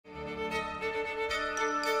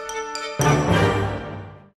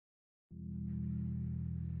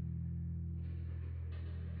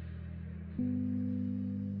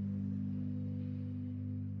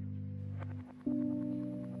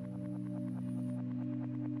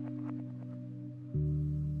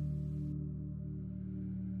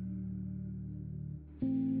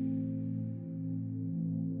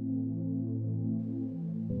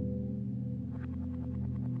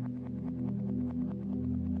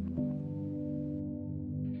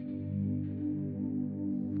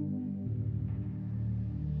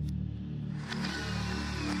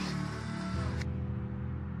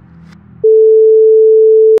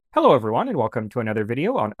Hello everyone and welcome to another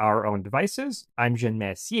video on our own devices. I'm Jean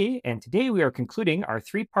Messier and today we are concluding our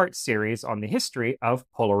three-part series on the history of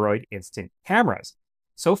Polaroid instant cameras.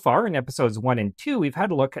 So far in episodes 1 and 2, we've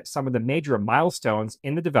had a look at some of the major milestones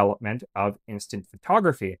in the development of instant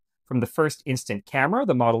photography, from the first instant camera,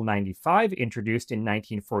 the Model 95, introduced in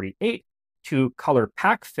 1948, to color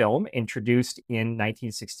pack film, introduced in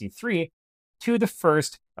 1963, to the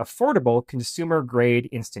first affordable consumer-grade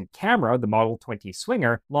instant camera, the Model 20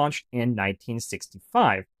 Swinger, launched in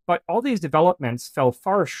 1965. But all these developments fell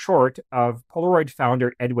far short of Polaroid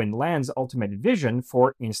founder Edwin Land's ultimate vision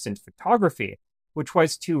for instant photography, which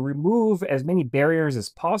was to remove as many barriers as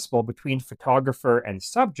possible between photographer and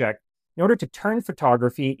subject in order to turn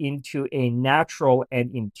photography into a natural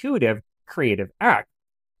and intuitive creative act.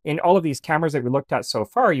 In all of these cameras that we looked at so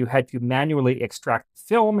far, you had to manually extract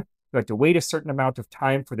film. You had to wait a certain amount of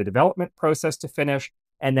time for the development process to finish,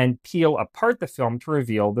 and then peel apart the film to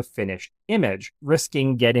reveal the finished image,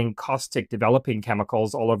 risking getting caustic developing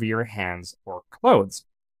chemicals all over your hands or clothes.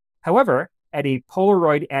 However, at a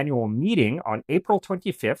Polaroid annual meeting on April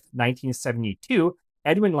 25th, 1972,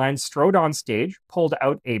 Edwin Land strode on stage, pulled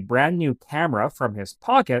out a brand new camera from his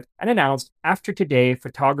pocket, and announced, "After today,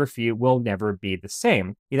 photography will never be the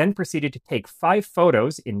same." He then proceeded to take 5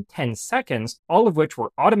 photos in 10 seconds, all of which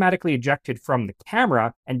were automatically ejected from the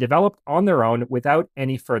camera and developed on their own without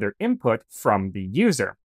any further input from the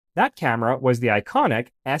user. That camera was the iconic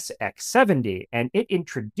SX70, and it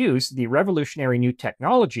introduced the revolutionary new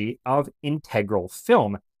technology of integral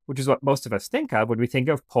film, which is what most of us think of when we think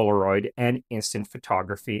of Polaroid and instant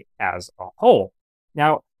photography as a whole.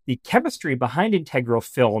 Now, the chemistry behind integral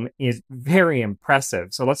film is very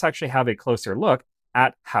impressive, so let's actually have a closer look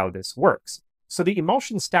at how this works. So the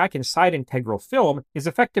emulsion stack inside integral film is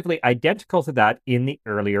effectively identical to that in the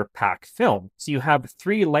earlier pack film. So you have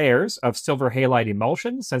 3 layers of silver halide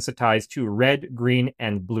emulsion sensitized to red, green,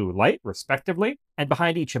 and blue light, respectively. And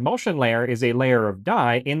behind each emulsion layer is a layer of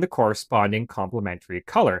dye in the corresponding complementary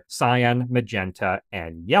color, cyan, magenta,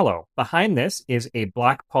 and yellow. Behind this is a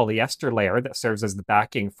black polyester layer that serves as the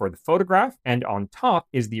backing for the photograph, and on top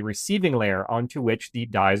is the receiving layer onto which the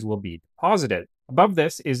dyes will be deposited. Above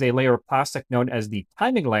this is a layer of plastic known as the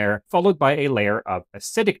timing layer, followed by a layer of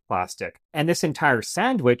acidic plastic. And this entire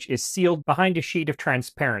sandwich is sealed behind a sheet of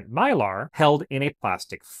transparent mylar held in a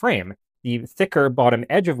plastic frame, the thicker bottom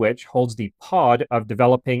edge of which holds the pod of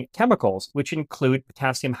developing chemicals, which include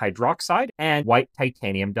potassium hydroxide and white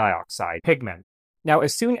titanium dioxide pigment. Now,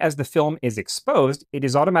 as soon as the film is exposed, it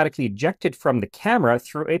is automatically ejected from the camera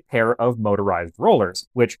through a pair of motorized rollers,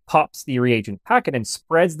 which pops the reagent packet and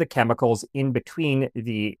spreads the chemicals in between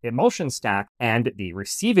the emulsion stack and the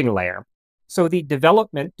receiving layer. So the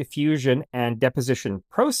development, diffusion, and deposition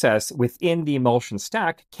process within the emulsion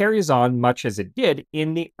stack carries on much as it did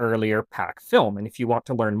in the earlier pack film. And if you want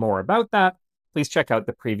to learn more about that, please check out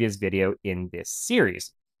the previous video in this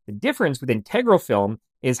series. The difference with integral film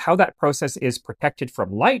is how that process is protected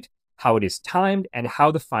from light, how it is timed, and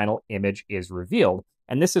how the final image is revealed.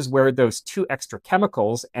 And this is where those 2 extra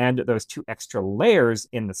chemicals and those 2 extra layers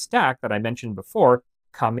in the stack that I mentioned before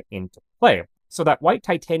come into play. So that white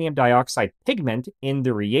titanium dioxide pigment in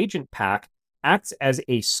the reagent pack acts as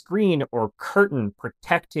a screen or curtain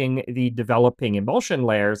protecting the developing emulsion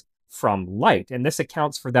layers from light. And this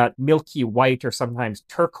accounts for that milky white or sometimes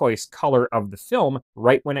turquoise color of the film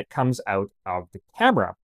right when it comes out of the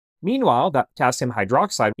camera. Meanwhile, that potassium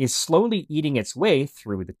hydroxide is slowly eating its way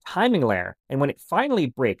through the timing layer. And when it finally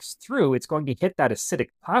breaks through, it's going to hit that acidic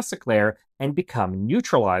plastic layer and become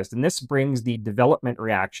neutralized. And this brings the development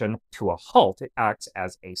reaction to a halt. It acts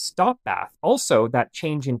as a stop bath. Also, that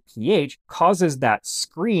change in pH causes that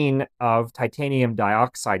screen of titanium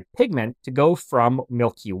dioxide pigment to go from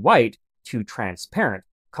milky white to transparent,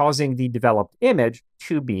 causing the developed image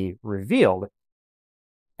to be revealed.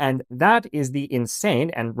 And that is the insane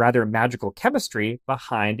and rather magical chemistry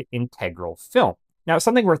behind integral film. Now,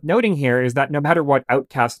 something worth noting here is that no matter what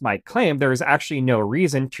Outcast might claim, there is actually no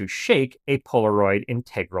reason to shake a Polaroid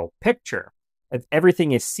integral picture.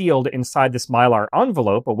 Everything is sealed inside this mylar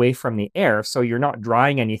envelope away from the air, so you're not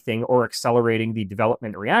drying anything or accelerating the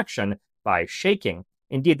development reaction by shaking.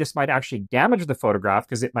 Indeed, this might actually damage the photograph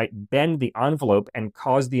because it might bend the envelope and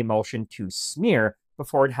cause the emulsion to smear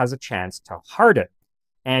before it has a chance to harden.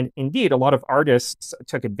 And indeed, a lot of artists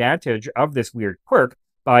took advantage of this weird quirk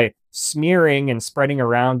by smearing and spreading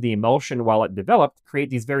around the emulsion while it developed to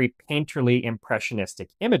create these very painterly, impressionistic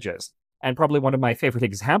images. And probably one of my favorite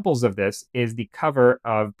examples of this is the cover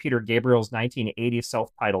of Peter Gabriel's 1980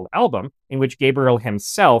 self-titled album, in which Gabriel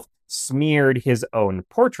himself smeared his own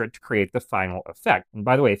portrait to create the final effect. And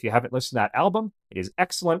by the way, if you haven't listened to that album, it is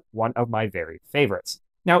excellent, one of my very favorites.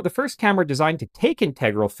 Now, the first camera designed to take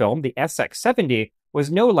integral film, the SX70,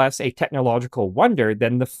 was no less a technological wonder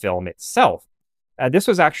than the film itself. This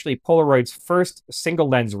was actually Polaroid's first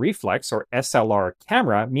single-lens reflex, or SLR,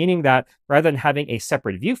 camera, meaning that rather than having a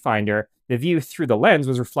separate viewfinder, the view through the lens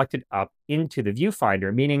was reflected up into the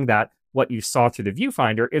viewfinder, meaning that what you saw through the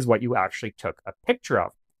viewfinder is what you actually took a picture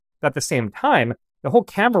of. At the same time, the whole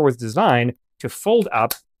camera was designed to fold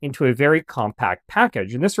up into a very compact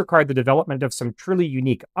package, and this required the development of some truly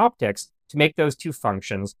unique optics to make those two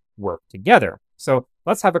functions work together. So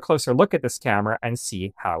let's have a closer look at this camera and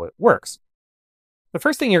see how it works. The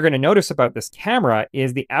first thing you're going to notice about this camera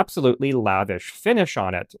is the absolutely lavish finish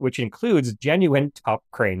on it, which includes genuine top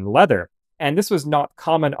crane leather. And this was not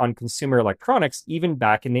common on consumer electronics even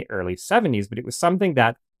back in the early 70s, but it was something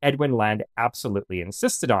that Edwin Land absolutely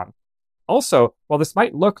insisted on. Also, while this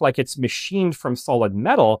might look like it's machined from solid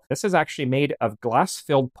metal, this is actually made of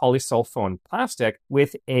glass-filled polysulfone plastic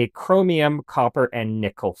with a chromium, copper, and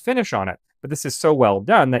nickel finish on it. But this is so well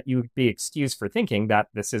done that you'd be excused for thinking that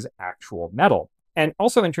this is actual metal. And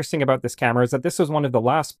also interesting about this camera is that this was one of the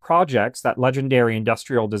last projects that legendary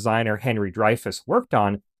industrial designer Henry Dreyfuss worked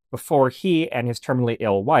on before he and his terminally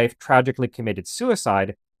ill wife tragically committed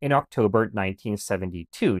suicide in October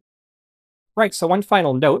 1972. Right, so one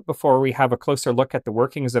final note before we have a closer look at the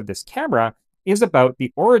workings of this camera is about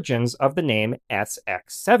the origins of the name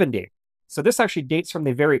SX70. So this actually dates from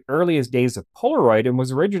the very earliest days of Polaroid and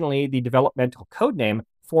was originally the developmental codename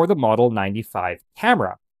for the Model 95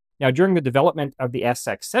 camera. Now, during the development of the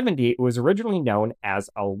SX70, it was originally known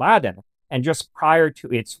as Aladdin, and just prior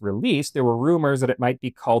to its release, there were rumors that it might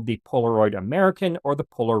be called the Polaroid American or the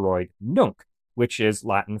Polaroid Nunc, which is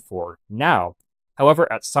Latin for now. However,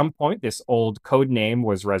 at some point, this old code name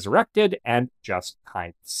was resurrected and just kind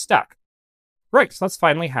of stuck. Right, so let's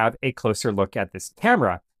finally have a closer look at this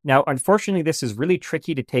camera. Now, unfortunately, this is really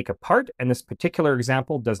tricky to take apart, and this particular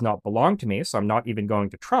example does not belong to me, so I'm not even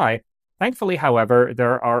going to try. Thankfully, however,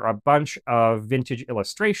 there are a bunch of vintage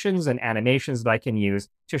illustrations and animations that I can use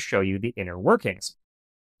to show you the inner workings.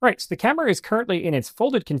 Right, so the camera is currently in its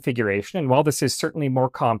folded configuration, and while this is certainly more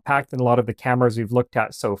compact than a lot of the cameras we've looked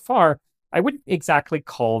at so far, I wouldn't exactly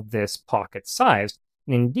call this pocket-sized.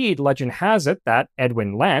 And indeed, legend has it that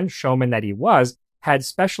Edwin Land, showman that he was, had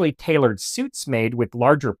specially tailored suits made with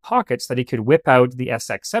larger pockets that he could whip out the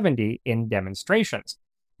SX70 in demonstrations.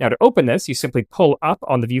 Now, to open this, you simply pull up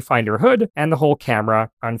on the viewfinder hood, and the whole camera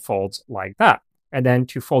unfolds like that. And then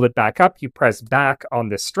to fold it back up, you press back on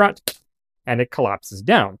the strut, and it collapses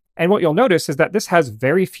down. And what you'll notice is that this has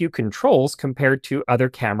very few controls compared to other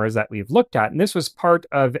cameras that we've looked at. And this was part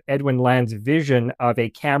of Edwin Land's vision of a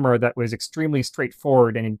camera that was extremely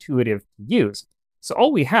straightforward and intuitive to use. So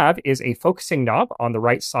all we have is a focusing knob on the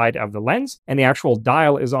right side of the lens, and the actual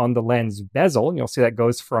dial is on the lens bezel. And you'll see that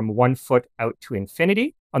goes from 1 foot out to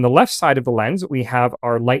infinity. On the left side of the lens, we have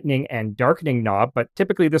our lightening and darkening knob, but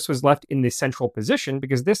typically this was left in the central position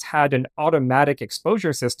because this had an automatic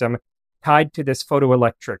exposure system tied to this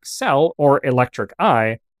photoelectric cell or electric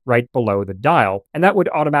eye right below the dial. And that would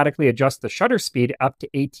automatically adjust the shutter speed up to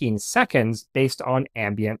 18 seconds based on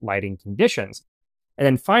ambient lighting conditions. And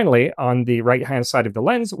then finally, on the right-hand side of the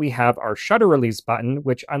lens, we have our shutter release button,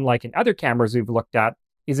 which unlike in other cameras we've looked at,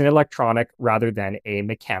 is an electronic rather than a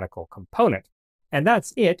mechanical component. And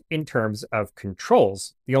that's it in terms of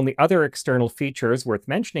controls. The only other external features worth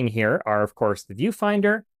mentioning here are, of course, the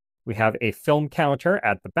viewfinder. We have a film counter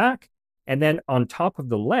at the back. And then on top of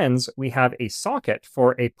the lens, we have a socket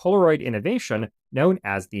for a Polaroid innovation known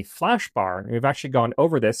as the flash bar. And we've actually gone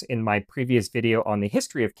over this in my previous video on the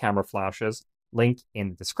history of camera flashes, linked in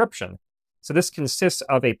the description. So this consists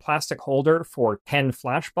of a plastic holder for 10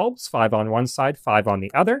 flash bulbs, 5 on one side, 5 on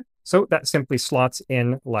the other. So that simply slots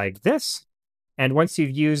in like this. And once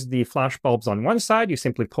you've used the flash bulbs on one side, you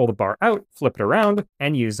simply pull the bar out, flip it around,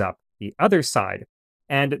 and use up the other side.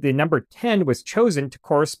 And the number 10 was chosen to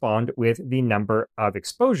correspond with the number of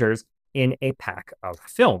exposures in a pack of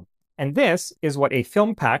film. And this is what a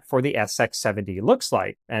film pack for the SX70 looks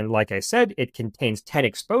like. And like I said, it contains 10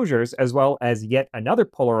 exposures as well as yet another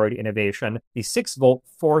Polaroid innovation, the 6-volt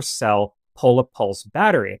 4-cell Pola-Pulse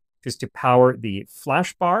battery, which is to power the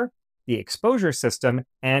flash bar, the exposure system,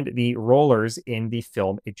 and the rollers in the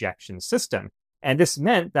film ejection system. And this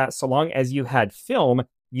meant that so long as you had film,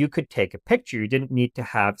 you could take a picture. You didn't need to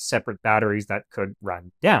have separate batteries that could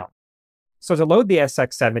run down. So to load the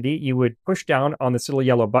SX70, you would push down on this little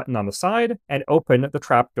yellow button on the side and open the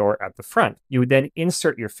trapdoor at the front. You would then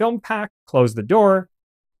insert your film pack, close the door,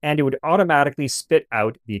 and it would automatically spit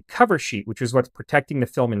out the cover sheet, which is what's protecting the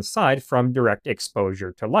film inside from direct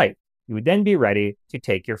exposure to light. You would then be ready to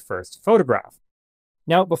take your first photograph.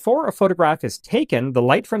 Now, before a photograph is taken, the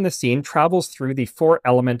light from the scene travels through the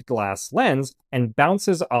 4-element glass lens and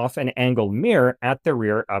bounces off an angled mirror at the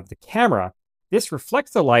rear of the camera. This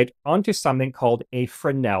reflects the light onto something called a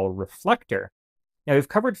Fresnel reflector. Now, we've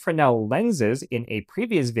covered Fresnel lenses in a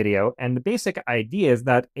previous video, and the basic idea is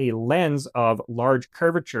that a lens of large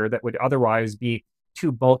curvature that would otherwise be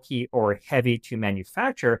too bulky or heavy to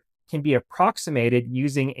manufacture can be approximated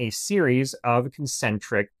using a series of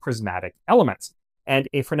concentric prismatic elements. And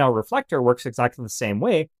a Fresnel reflector works exactly the same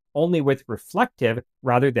way, only with reflective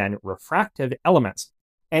rather than refractive elements.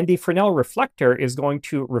 And the Fresnel reflector is going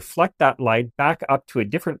to reflect that light back up to a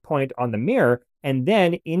different point on the mirror and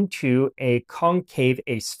then into a concave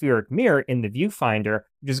aspheric mirror in the viewfinder,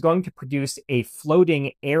 which is going to produce a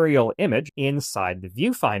floating aerial image inside the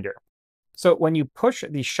viewfinder. So when you push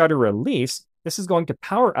the shutter release, this is going to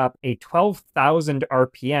power up a 12,000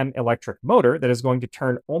 RPM electric motor that is going to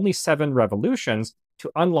turn only 7 revolutions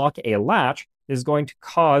to unlock a latch that is going to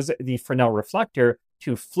cause the Fresnel reflector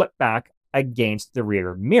to flip back against the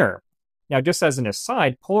rear mirror. Now, just as an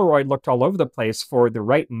aside, Polaroid looked all over the place for the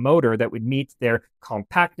right motor that would meet their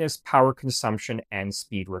compactness, power consumption, and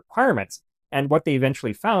speed requirements. And what they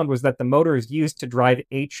eventually found was that the motors used to drive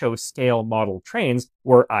HO scale model trains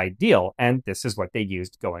were ideal, and this is what they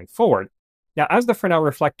used going forward. Now, as the Fresnel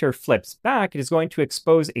reflector flips back, it is going to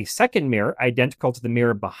expose a second mirror identical to the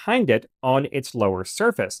mirror behind it on its lower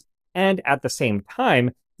surface. And at the same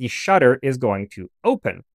time, the shutter is going to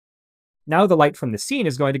open. Now the light from the scene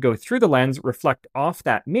is going to go through the lens, reflect off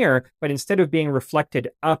that mirror, but instead of being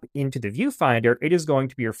reflected up into the viewfinder, it is going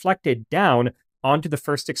to be reflected down onto the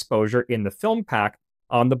first exposure in the film pack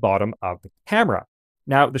on the bottom of the camera.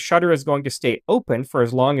 Now, the shutter is going to stay open for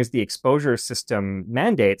as long as the exposure system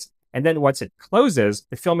mandates, and then once it closes,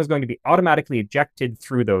 the film is going to be automatically ejected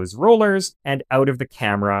through those rollers and out of the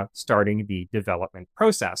camera, starting the development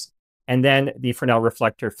process. And then the Fresnel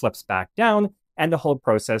reflector flips back down, and the whole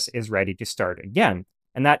process is ready to start again.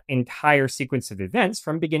 And that entire sequence of events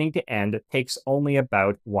from beginning to end takes only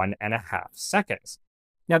about 1.5 seconds.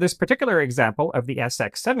 Now, this particular example of the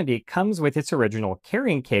SX70 comes with its original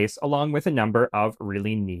carrying case along with a number of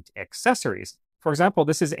really neat accessories. For example,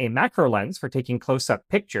 this is a macro lens for taking close-up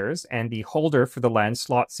pictures, and the holder for the lens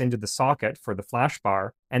slots into the socket for the flash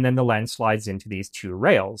bar, and then the lens slides into these 2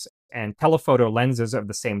 rails. And telephoto lenses of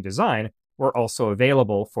the same design were also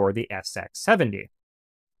available for the SX70.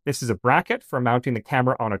 This is a bracket for mounting the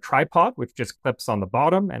camera on a tripod, which just clips on the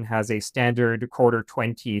bottom and has a standard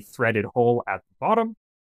 1/4-20 threaded hole at the bottom.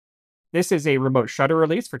 This is a remote shutter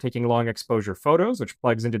release for taking long exposure photos, which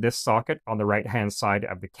plugs into this socket on the right-hand side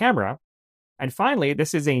of the camera. And finally,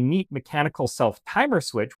 this is a neat mechanical self-timer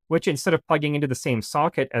switch, which instead of plugging into the same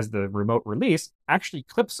socket as the remote release, actually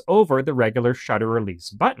clips over the regular shutter release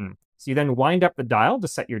button. So you then wind up the dial to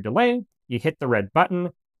set your delay, you hit the red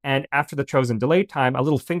button, and after the chosen delay time, a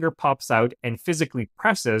little finger pops out and physically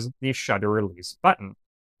presses the shutter release button.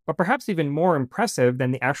 But perhaps even more impressive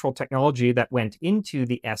than the actual technology that went into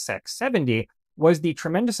the SX70 was the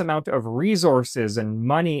tremendous amount of resources and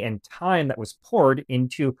money and time that was poured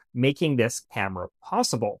into making this camera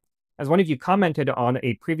possible. As one of you commented on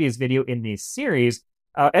a previous video in this series,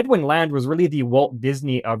 Edwin Land was really the Walt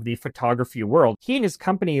Disney of the photography world. He and his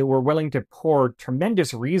company were willing to pour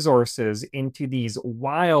tremendous resources into these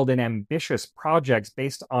wild and ambitious projects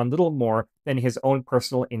based on little more than his own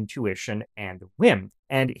personal intuition and whim.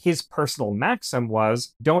 And his personal maxim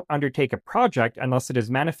was, don't undertake a project unless it is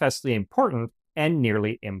manifestly important and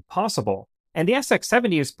nearly impossible. And the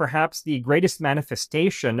SX70 is perhaps the greatest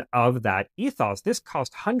manifestation of that ethos. This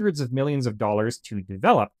cost hundreds of millions of dollars to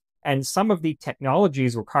develop. And some of the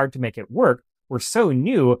technologies required to make it work were so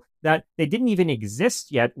new that they didn't even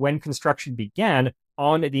exist yet when construction began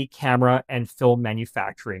on the camera and film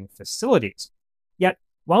manufacturing facilities. Yet,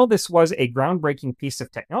 while this was a groundbreaking piece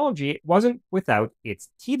of technology, it wasn't without its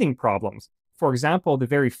teething problems. For example, the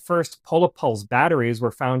very first Polapulse batteries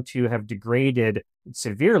were found to have degraded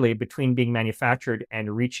severely between being manufactured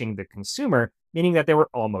and reaching the consumer, meaning that they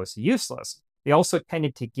were almost useless. They also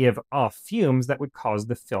tended to give off fumes that would cause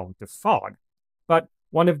the film to fog. But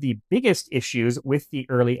one of the biggest issues with the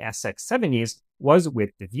early SX70s was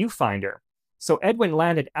with the viewfinder. So Edwin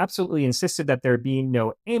Land had absolutely insisted that there be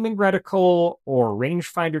no aiming reticle or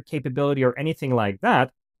rangefinder capability or anything like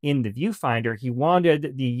that in the viewfinder. He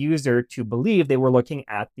wanted the user to believe they were looking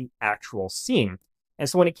at the actual scene. And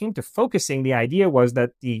so when it came to focusing, the idea was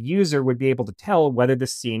that the user would be able to tell whether the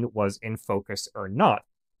scene was in focus or not.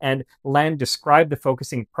 And Land described the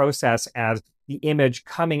focusing process as the image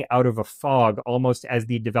coming out of a fog, almost as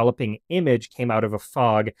the developing image came out of a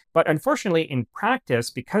fog. But unfortunately, in practice,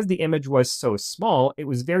 because the image was so small, it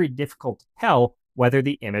was very difficult to tell whether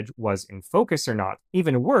the image was in focus or not.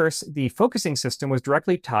 Even worse, the focusing system was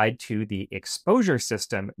directly tied to the exposure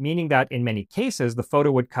system, meaning that in many cases, the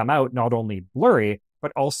photo would come out not only blurry,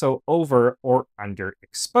 but also over or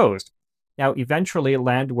underexposed. Now, eventually,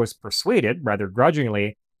 Land was persuaded, rather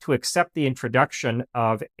grudgingly, to accept the introduction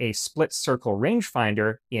of a split circle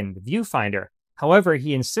rangefinder in the viewfinder. However,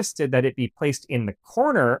 he insisted that it be placed in the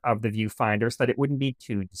corner of the viewfinder so that it wouldn't be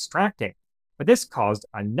too distracting. But this caused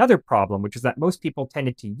another problem, which is that most people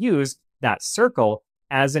tended to use that circle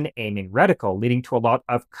as an aiming reticle, leading to a lot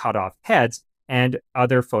of cut-off heads and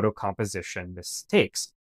other photo composition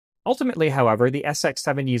mistakes. Ultimately, however, the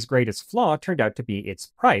SX70's greatest flaw turned out to be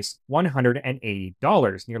its price,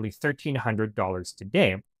 $180, nearly $1,300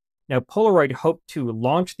 today. Now, Polaroid hoped to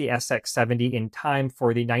launch the SX70 in time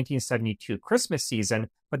for the 1972 Christmas season,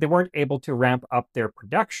 but they weren't able to ramp up their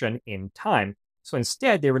production in time. So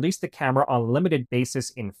instead, they released the camera on a limited basis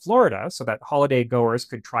in Florida so that holiday goers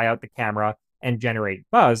could try out the camera and generate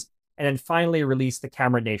buzz, and then finally released the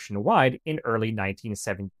camera nationwide in early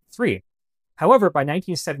 1973. However, by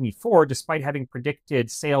 1974, despite having predicted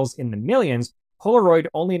sales in the millions, Polaroid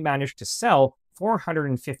only managed to sell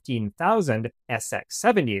 415,000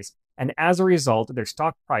 SX70s, and as a result, their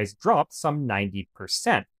stock price dropped some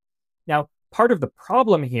 90%. Now, part of the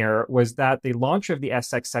problem here was that the launch of the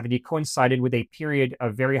SX70 coincided with a period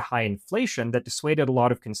of very high inflation that dissuaded a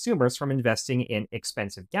lot of consumers from investing in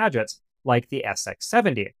expensive gadgets like the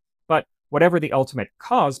SX70. But whatever the ultimate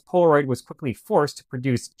cause, Polaroid was quickly forced to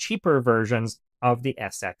produce cheaper versions of the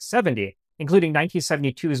SX70, including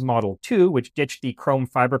 1972's Model 2, which ditched the chrome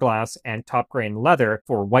fiberglass and top-grain leather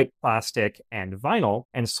for white plastic and vinyl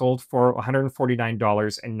and sold for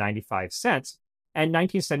 $149.95, and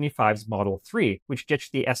 1975's Model 3, which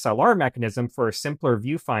ditched the SLR mechanism for a simpler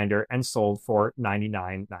viewfinder and sold for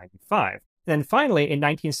 $99.95. Then finally, in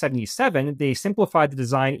 1977, they simplified the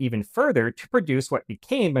design even further to produce what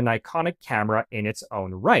became an iconic camera in its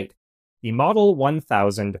own right, the Model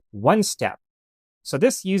 1000 One-Step. So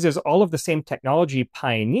this uses all of the same technology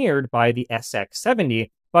pioneered by the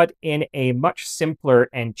SX70, but in a much simpler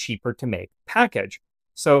and cheaper to make package.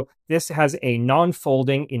 So this has a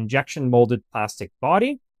non-folding injection molded plastic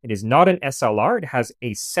body. It is not an SLR. It has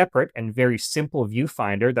a separate and very simple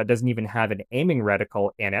viewfinder that doesn't even have an aiming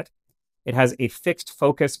reticle in it. It has a fixed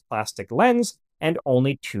focus plastic lens and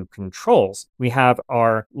only two controls. We have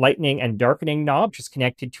our lightening and darkening knob, which is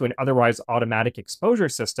connected to an otherwise automatic exposure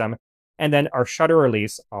system, and then our shutter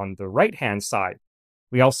release on the right-hand side.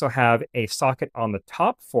 We also have a socket on the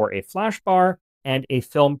top for a flash bar and a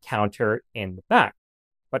film counter in the back.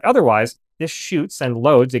 But otherwise, this shoots and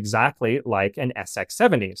loads exactly like an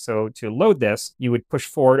SX70. So to load this, you would push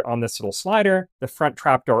forward on this little slider, the front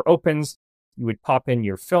trapdoor opens, you would pop in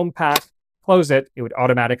your film pack, close it, it would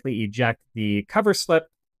automatically eject the cover slip,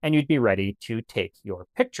 and you'd be ready to take your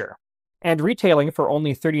picture. And retailing for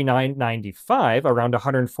only $39.95, around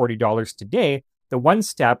 $140 today, the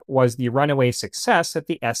One-Step was the runaway success that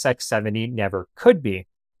the SX70 never could be,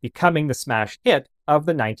 becoming the smash hit of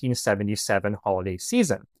the 1977 holiday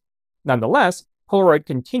season. Nonetheless, Polaroid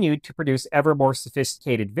continued to produce ever more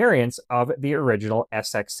sophisticated variants of the original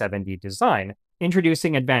SX70 design,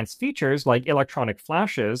 introducing advanced features like electronic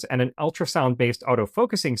flashes and an ultrasound-based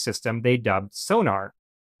autofocusing system they dubbed Sonar.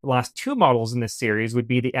 The last two models in this series would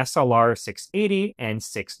be the SLR 680 and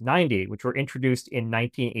 690, which were introduced in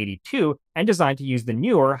 1982 and designed to use the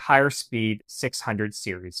newer, higher-speed 600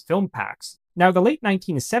 series film packs. Now, the late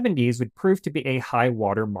 1970s would prove to be a high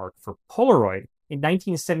watermark for Polaroid. In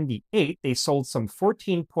 1978, they sold some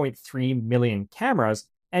 14.3 million cameras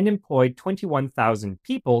and employed 21,000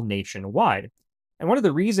 people nationwide. And one of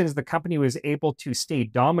the reasons the company was able to stay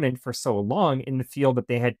dominant for so long in the field that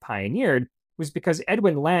they had pioneered was because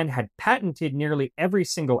Edwin Land had patented nearly every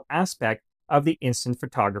single aspect of the instant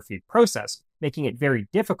photography process, making it very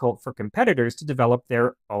difficult for competitors to develop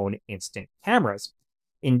their own instant cameras.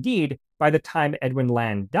 Indeed, by the time Edwin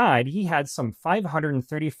Land died, he had some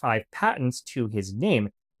 535 patents to his name,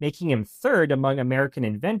 making him third among American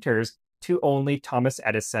inventors to only Thomas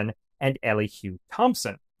Edison and Elihu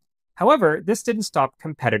Thomson. However, this didn't stop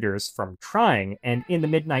competitors from trying, and in the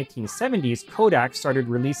mid-1970s, Kodak started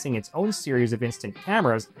releasing its own series of instant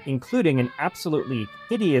cameras, including an absolutely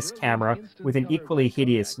hideous camera with an equally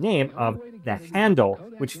hideous name of the Handle,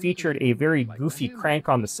 which featured a very goofy crank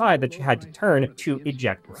on the side that you had to turn to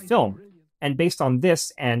eject the film. And based on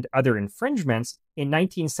this and other infringements, in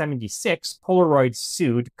 1976, Polaroid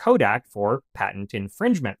sued Kodak for patent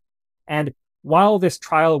infringement. And while this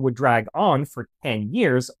trial would drag on for 10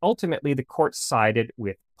 years, ultimately the court sided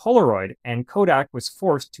with Polaroid, and Kodak was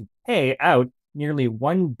forced to pay out nearly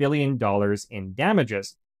 $1 billion in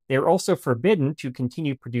damages. They were also forbidden to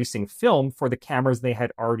continue producing film for the cameras they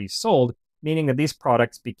had already sold, meaning that these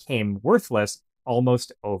products became worthless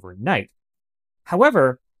almost overnight.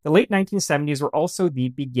 However, the late 1970s were also the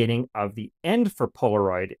beginning of the end for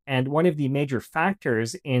Polaroid, and one of the major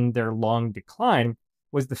factors in their long decline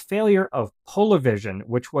was the failure of Polavision,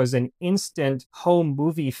 which was an instant home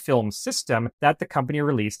movie film system that the company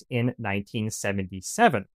released in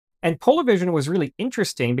 1977. And Polavision was really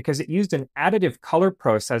interesting because it used an additive color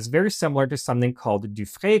process very similar to something called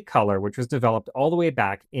Dufray color, which was developed all the way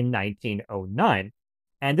back in 1909.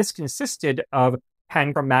 And this consisted of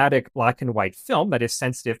panchromatic black and white film that is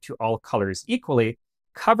sensitive to all colors equally,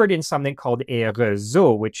 covered in something called a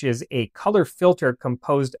réseau, which is a color filter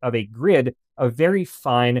composed of a grid of very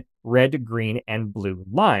fine red, green, and blue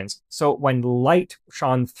lines. So when light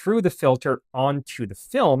shone through the filter onto the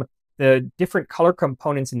film, the different color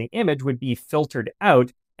components in the image would be filtered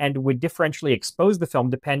out and would differentially expose the film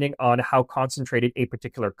depending on how concentrated a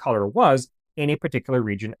particular color was in a particular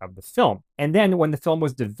region of the film. And then when the film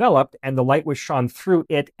was developed and the light was shone through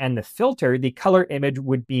it and the filter, the color image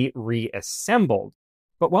would be reassembled.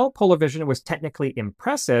 But while Polavision was technically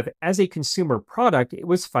impressive, as a consumer product, it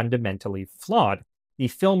was fundamentally flawed. The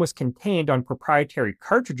film was contained on proprietary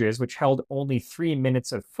cartridges which held only 3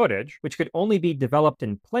 minutes of footage, which could only be developed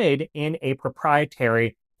and played in a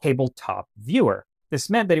proprietary tabletop viewer. This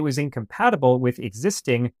meant that it was incompatible with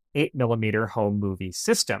existing 8mm home movie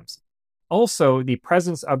systems. Also, the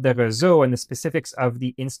presence of the réseau and the specifics of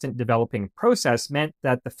the instant developing process meant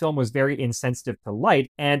that the film was very insensitive to light,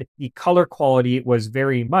 and the color quality was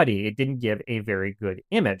very muddy. It didn't give a very good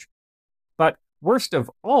image. But worst of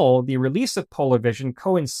all, the release of Polavision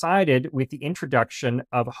coincided with the introduction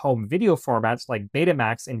of home video formats like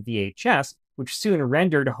Betamax and VHS, which soon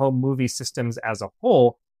rendered home movie systems as a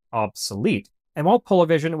whole obsolete. And while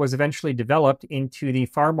Polavision was eventually developed into the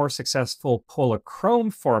far more successful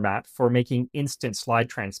Polachrome format for making instant slide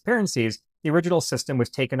transparencies, the original system was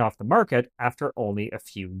taken off the market after only a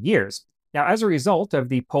few years. Now, as a result of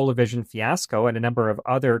the Polavision fiasco and a number of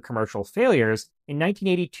other commercial failures, in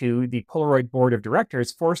 1982, the Polaroid board of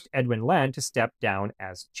directors forced Edwin Land to step down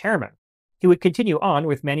as chairman. He would continue on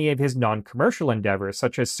with many of his non-commercial endeavors,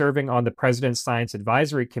 such as serving on the President's Science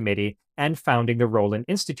Advisory Committee and founding the Roland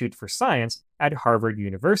Institute for Science at Harvard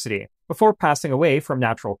University, before passing away from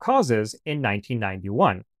natural causes in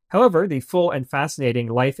 1991. However, the full and fascinating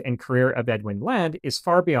life and career of Edwin Land is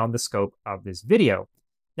far beyond the scope of this video.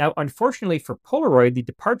 Now, unfortunately for Polaroid, the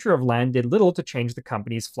departure of Land did little to change the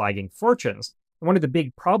company's flagging fortunes. One of the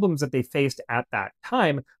big problems that they faced at that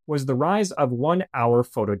time was the rise of one-hour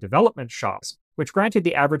photo development shops, which granted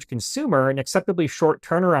the average consumer an acceptably short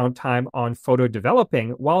turnaround time on photo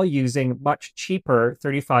developing while using much cheaper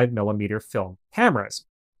 35mm film cameras.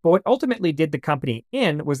 But what ultimately did the company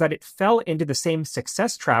in was that it fell into the same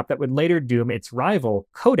success trap that would later doom its rival,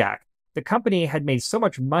 Kodak. The company had made so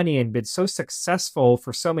much money and been so successful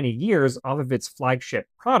for so many years off of its flagship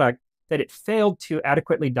product that it failed to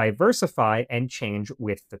adequately diversify and change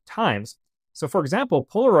with the times. So, for example,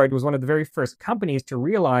 Polaroid was one of the very first companies to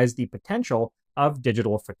realize the potential of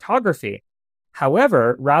digital photography.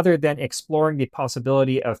 However, rather than exploring the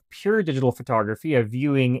possibility of pure digital photography, of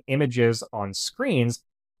viewing images on screens,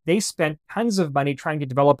 they spent tons of money trying to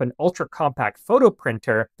develop an ultra-compact photo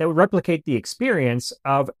printer that would replicate the experience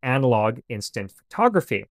of analog instant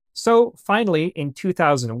photography. So finally, in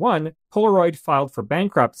 2001, Polaroid filed for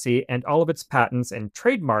bankruptcy and all of its patents and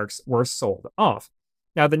trademarks were sold off.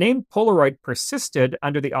 Now, the name Polaroid persisted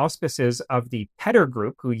under the auspices of the Petter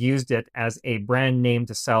Group, who used it as a brand name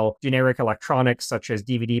to sell generic electronics such as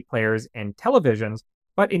DVD players and televisions.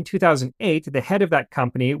 But in 2008, the head of that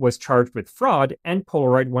company was charged with fraud and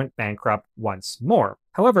Polaroid went bankrupt once more.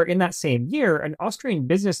 However, in that same year, an Austrian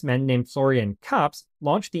businessman named Florian Kaps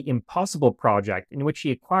launched the Impossible Project, in which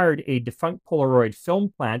he acquired a defunct Polaroid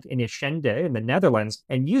film plant in Ischende in the Netherlands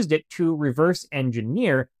and used it to reverse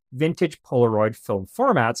engineer vintage Polaroid film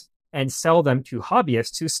formats and sell them to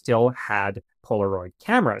hobbyists who still had Polaroid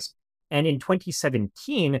cameras. And in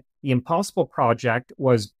 2017, the Impossible Project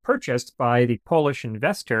was purchased by the Polish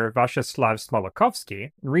investor Wacław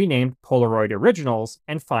Smolakowski, renamed Polaroid Originals,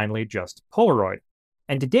 and finally just Polaroid.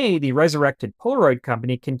 And today, the resurrected Polaroid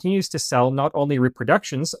company continues to sell not only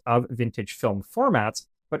reproductions of vintage film formats,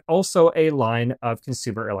 but also a line of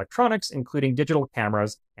consumer electronics, including digital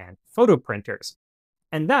cameras and photo printers.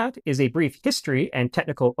 And that is a brief history and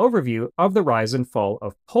technical overview of the rise and fall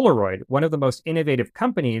of Polaroid, one of the most innovative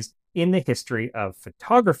companies in the history of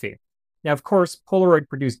photography. Now, of course, Polaroid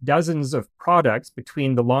produced dozens of products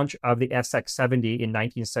between the launch of the SX70 in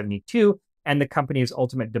 1972 and the company's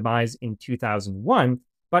ultimate demise in 2001,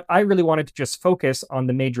 but I really wanted to just focus on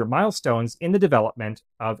the major milestones in the development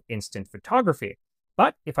of instant photography.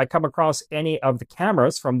 But if I come across any of the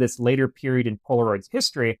cameras from this later period in Polaroid's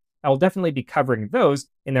history, I will definitely be covering those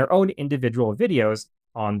in their own individual videos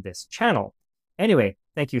on this channel. Anyway,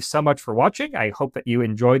 thank you so much for watching. I hope that you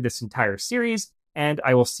enjoyed this entire series, and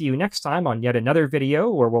I will see you next time on yet another video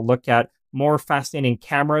where we'll look at more fascinating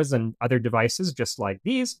cameras and other devices just like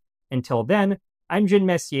these. Until then, I'm Jin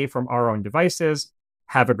Messier from Our Own Devices.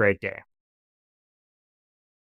 Have a great day.